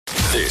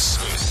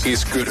This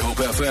is Good Hope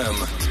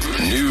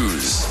FM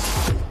News.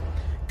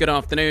 Good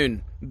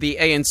afternoon. The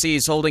ANC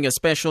is holding a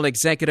special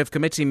executive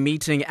committee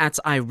meeting at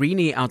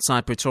Irene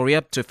outside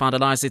Pretoria to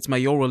finalise its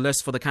mayoral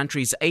list for the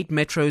country's 8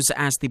 metros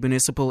as the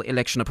municipal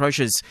election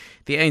approaches.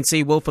 The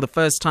ANC will for the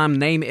first time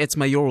name its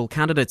mayoral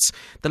candidates.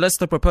 The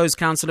list of proposed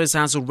councillors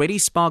has already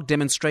sparked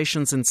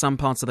demonstrations in some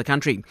parts of the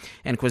country.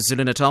 In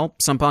KwaZulu-Natal,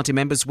 some party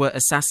members were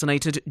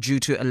assassinated due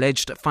to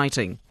alleged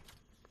fighting.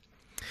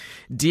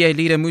 DA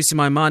leader Mmusi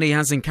Maimane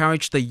has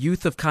encouraged the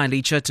youth of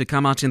Khayelitsha to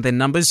come out in their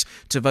numbers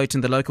to vote in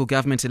the local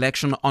government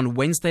election on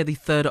Wednesday, the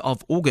 3rd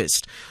of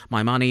August.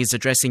 Maimane is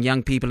addressing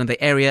young people in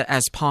the area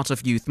as part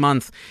of Youth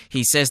Month.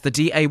 He says the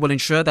DA will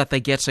ensure that they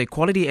get a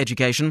quality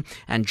education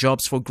and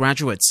jobs for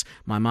graduates.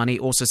 Maimane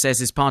also says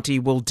his party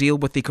will deal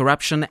with the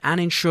corruption and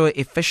ensure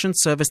efficient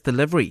service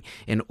delivery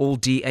in all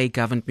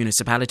DA-governed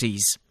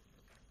municipalities.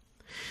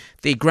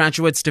 The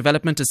Graduates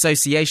Development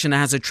Association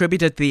has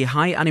attributed the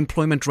high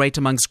unemployment rate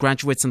amongst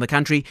graduates in the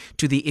country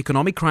to the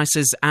economic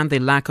crisis and the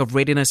lack of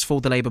readiness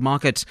for the labour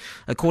market.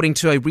 According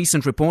to a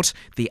recent report,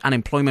 the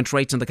unemployment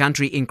rate in the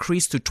country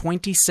increased to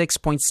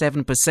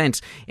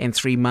 26.7% in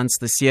 3 months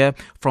this year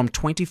from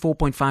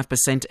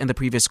 24.5% in the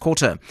previous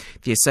quarter.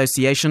 The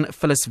association,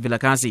 Phyllis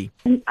Vilakazi.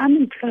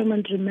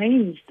 Unemployment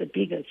remains the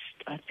biggest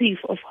thief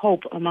of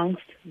hope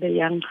amongst the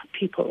young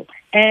people.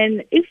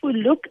 And if we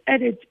look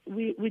at it,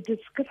 we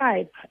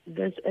describe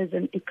this as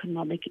an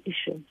economic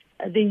issue.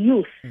 The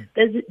youth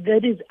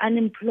that is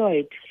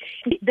unemployed,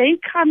 they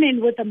come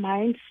in with a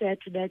mindset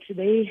that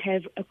they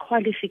have a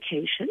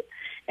qualification,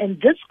 and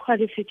this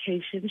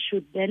qualification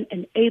should then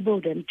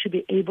enable them to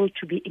be able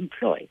to be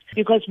employed.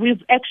 Because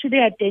we've actually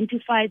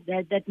identified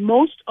that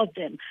most of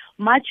them,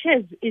 much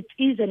as it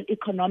is an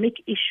economic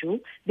issue,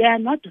 they are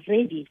not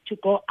ready to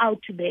go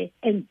out there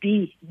and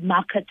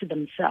market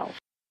themselves.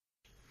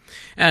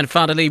 And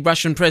finally,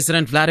 Russian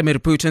President Vladimir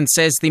Putin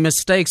says the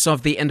mistakes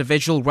of the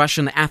individual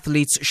Russian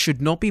athletes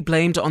should not be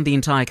blamed on the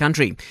entire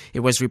country. It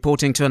was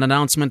reporting to an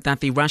announcement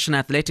that the Russian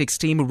athletics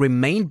team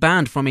remain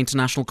banned from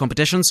international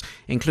competitions,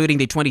 including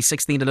the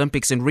 2016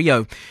 Olympics in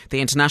Rio.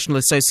 The International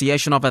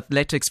Association of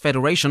Athletics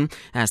Federation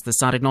has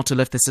decided not to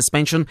lift the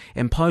suspension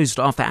imposed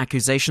after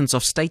accusations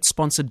of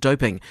state-sponsored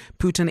doping.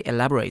 Putin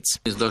elaborates.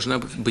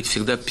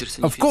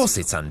 Of course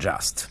it's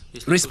unjust.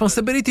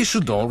 Responsibility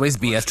should always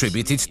be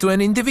attributed to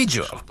an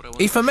individual.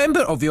 If a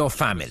member of your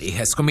family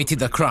has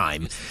committed a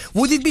crime,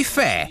 would it be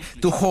fair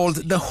to hold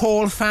the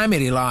whole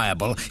family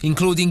liable,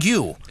 including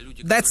you?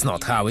 That's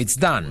not how it's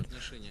done.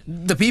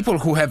 The people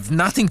who have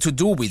nothing to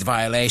do with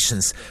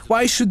violations,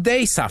 why should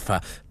they suffer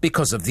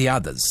because of the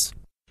others?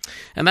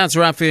 And that's a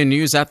wrap for your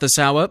news at this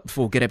hour.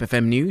 For Good Hope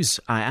FM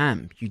News, I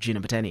am Eugene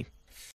Mbateni.